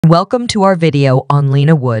Welcome to our video on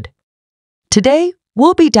Lina Wood. Today,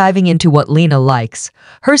 we'll be diving into what Lina likes,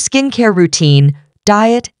 her skincare routine,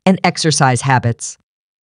 diet, and exercise habits.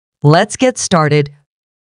 Let's get started.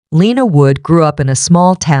 Lina Wood grew up in a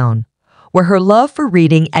small town, where her love for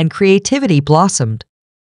reading and creativity blossomed.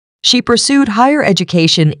 She pursued higher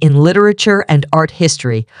education in literature and art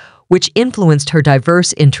history, which influenced her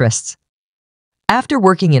diverse interests. After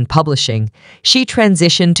working in publishing, she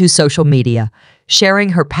transitioned to social media, sharing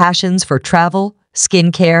her passions for travel,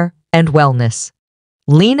 skincare, and wellness.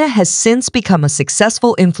 Lina has since become a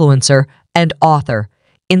successful influencer and author,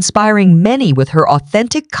 inspiring many with her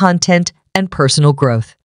authentic content and personal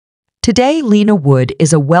growth. Today, Lina Wood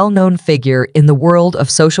is a well-known figure in the world of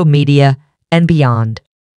social media and beyond.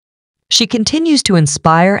 She continues to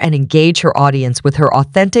inspire and engage her audience with her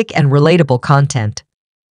authentic and relatable content.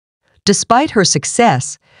 Despite her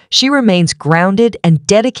success, she remains grounded and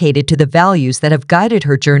dedicated to the values that have guided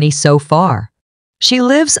her journey so far. She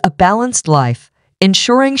lives a balanced life,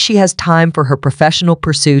 ensuring she has time for her professional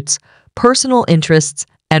pursuits, personal interests,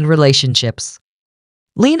 and relationships.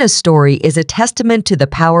 Lina's story is a testament to the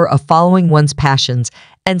power of following one's passions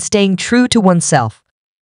and staying true to oneself.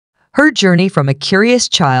 Her journey from a curious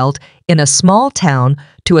child in a small town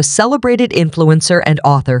to a celebrated influencer and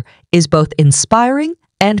author is both inspiring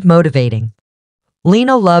and motivating.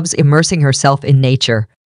 Lina loves immersing herself in nature.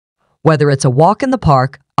 Whether it's a walk in the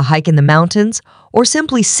park, a hike in the mountains, or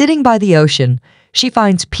simply sitting by the ocean, she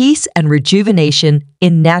finds peace and rejuvenation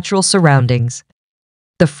in natural surroundings.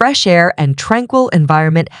 The fresh air and tranquil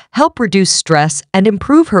environment help reduce stress and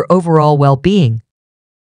improve her overall well-being.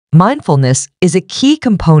 Mindfulness is a key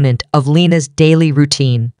component of Lina's daily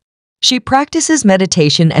routine. She practices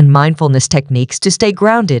meditation and mindfulness techniques to stay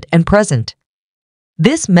grounded and present.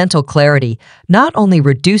 This mental clarity not only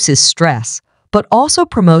reduces stress, but also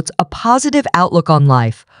promotes a positive outlook on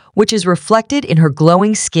life, which is reflected in her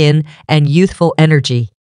glowing skin and youthful energy.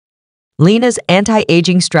 Lina's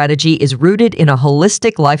anti-aging strategy is rooted in a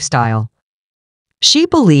holistic lifestyle. She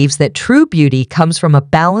believes that true beauty comes from a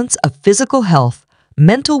balance of physical health,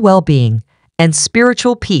 mental well-being, and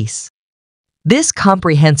spiritual peace. This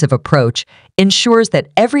comprehensive approach ensures that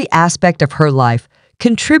every aspect of her life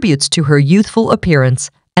contributes to her youthful appearance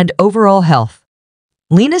and overall health.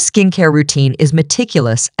 Lina's skincare routine is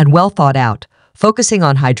meticulous and well thought out, focusing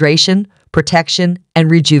on hydration, protection, and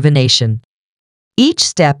rejuvenation. Each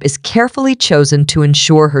step is carefully chosen to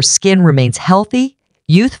ensure her skin remains healthy,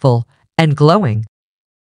 youthful, and glowing.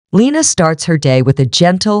 Lina starts her day with a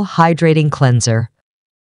gentle, hydrating cleanser.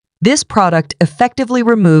 This product effectively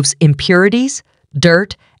removes impurities,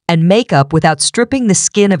 dirt, and makeup without stripping the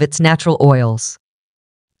skin of its natural oils.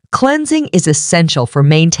 Cleansing is essential for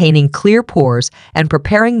maintaining clear pores and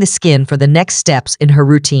preparing the skin for the next steps in her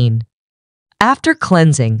routine. After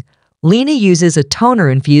cleansing, Lina uses a toner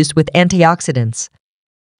infused with antioxidants.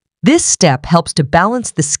 This step helps to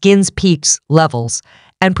balance the skin's pH levels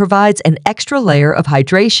and provides an extra layer of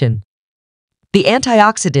hydration. The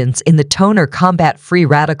antioxidants in the toner combat free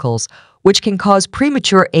radicals, which can cause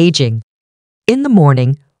premature aging. In the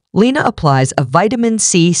morning, Lina applies a vitamin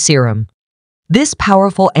C serum. This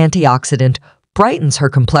powerful antioxidant brightens her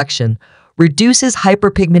complexion, reduces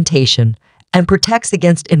hyperpigmentation, and protects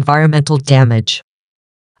against environmental damage.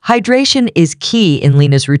 Hydration is key in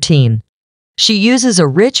Lina's routine. She uses a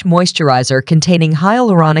rich moisturizer containing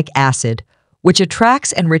hyaluronic acid, which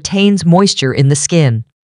attracts and retains moisture in the skin.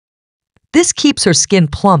 This keeps her skin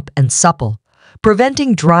plump and supple,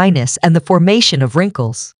 preventing dryness and the formation of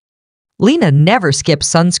wrinkles. Lina never skips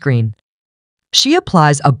sunscreen. She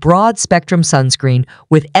applies a broad-spectrum sunscreen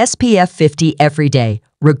with SPF 50 every day,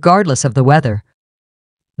 regardless of the weather.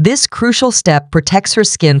 This crucial step protects her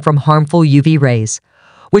skin from harmful UV rays,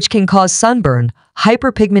 which can cause sunburn,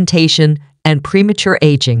 hyperpigmentation, and premature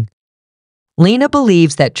aging. Lina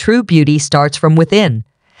believes that true beauty starts from within,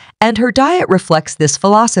 and her diet reflects this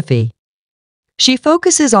philosophy. She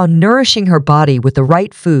focuses on nourishing her body with the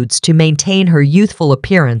right foods to maintain her youthful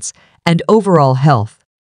appearance and overall health.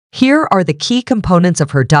 Here are the key components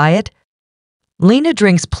of her diet. Lina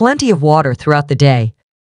drinks plenty of water throughout the day.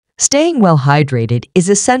 Staying well hydrated is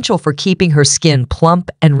essential for keeping her skin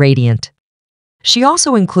plump and radiant. She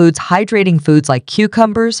also includes hydrating foods like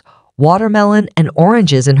cucumbers, watermelon, and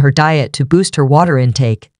oranges in her diet to boost her water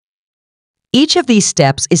intake. Each of these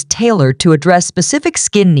steps is tailored to address specific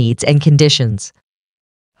skin needs and conditions.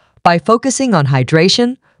 By focusing on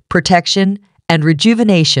hydration, protection, and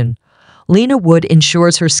rejuvenation, Lina Wood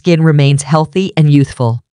ensures her skin remains healthy and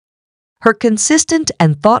youthful. Her consistent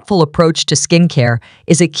and thoughtful approach to skincare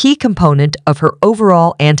is a key component of her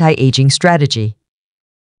overall anti-aging strategy.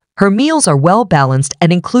 Her meals are well balanced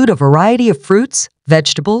and include a variety of fruits,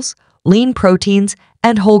 vegetables, lean proteins,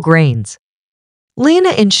 and whole grains.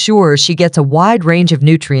 Lina ensures she gets a wide range of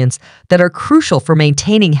nutrients that are crucial for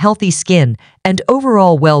maintaining healthy skin and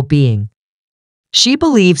overall well-being. She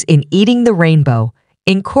believes in eating the rainbow,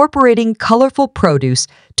 incorporating colorful produce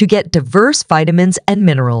to get diverse vitamins and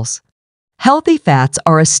minerals. Healthy fats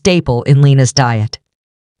are a staple in Lina's diet.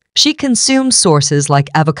 She consumes sources like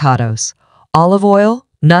avocados, olive oil,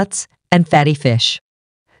 nuts, and fatty fish.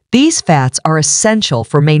 These fats are essential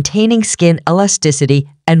for maintaining skin elasticity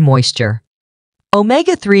and moisture.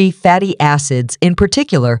 Omega-3 fatty acids, in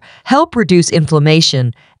particular, help reduce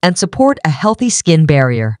inflammation and support a healthy skin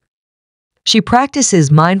barrier. She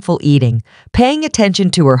practices mindful eating, paying attention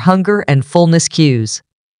to her hunger and fullness cues.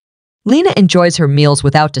 Lina enjoys her meals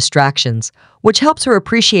without distractions, which helps her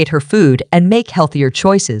appreciate her food and make healthier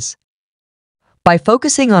choices. By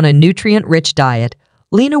focusing on a nutrient-rich diet,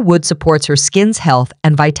 Lina Wood supports her skin's health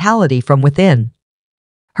and vitality from within.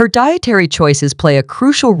 Her dietary choices play a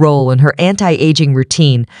crucial role in her anti-aging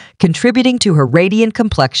routine, contributing to her radiant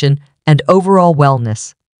complexion and overall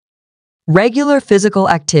wellness. Regular physical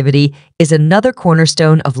activity is another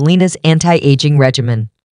cornerstone of Lina's anti-aging regimen.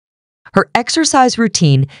 Her exercise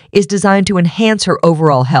routine is designed to enhance her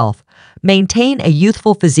overall health, maintain a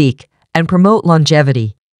youthful physique, and promote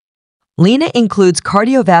longevity. Lina includes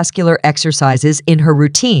cardiovascular exercises in her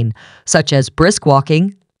routine, such as brisk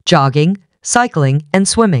walking, jogging, cycling, and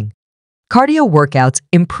swimming. Cardio workouts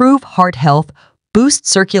improve heart health, boost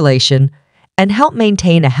circulation, and help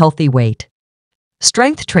maintain a healthy weight.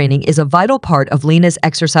 Strength training is a vital part of Lina's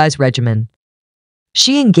exercise regimen.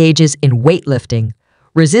 She engages in weightlifting,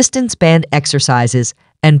 resistance band exercises,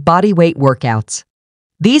 and body weight workouts.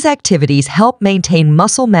 These activities help maintain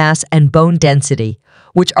muscle mass and bone density,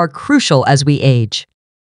 which are crucial as we age.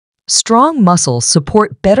 Strong muscles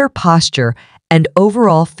support better posture and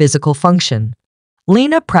overall physical function.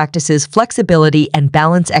 Lina practices flexibility and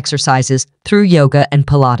balance exercises through yoga and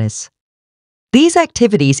Pilates. These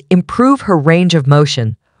activities improve her range of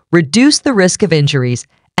motion, reduce the risk of injuries,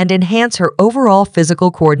 and enhance her overall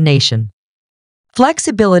physical coordination.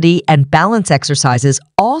 Flexibility and balance exercises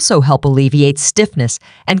also help alleviate stiffness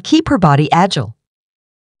and keep her body agile.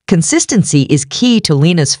 Consistency is key to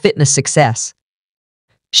Lina's fitness success.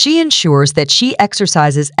 She ensures that she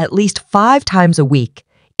exercises at least 5 times a week,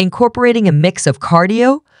 incorporating a mix of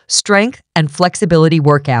cardio, strength, and flexibility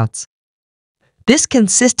workouts. This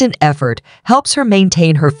consistent effort helps her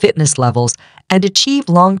maintain her fitness levels and achieve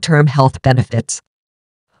long-term health benefits.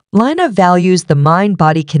 Lina values the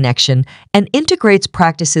mind-body connection and integrates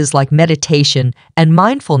practices like meditation and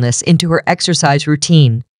mindfulness into her exercise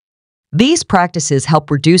routine. These practices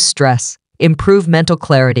help reduce stress, improve mental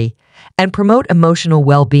clarity, and promote emotional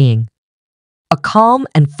well-being. A calm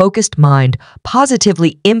and focused mind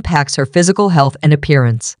positively impacts her physical health and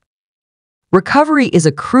appearance. Recovery is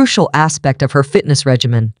a crucial aspect of her fitness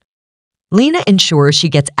regimen. Lina ensures she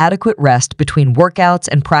gets adequate rest between workouts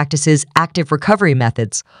and practices active recovery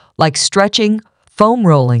methods like stretching, foam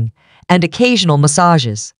rolling, and occasional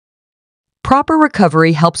massages. Proper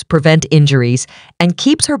recovery helps prevent injuries and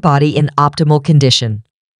keeps her body in optimal condition.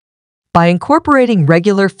 By incorporating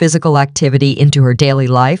regular physical activity into her daily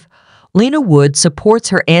life, Lina Wood supports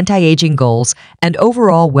her anti-aging goals and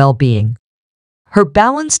overall well-being. Her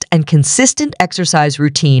balanced and consistent exercise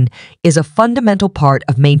routine is a fundamental part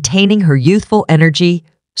of maintaining her youthful energy,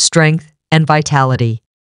 strength, and vitality.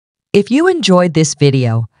 If you enjoyed this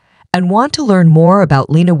video and want to learn more about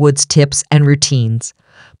Lina Wood's tips and routines,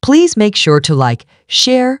 please make sure to like,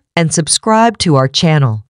 share, and subscribe to our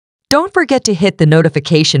channel. Don't forget to hit the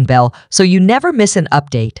notification bell so you never miss an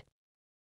update.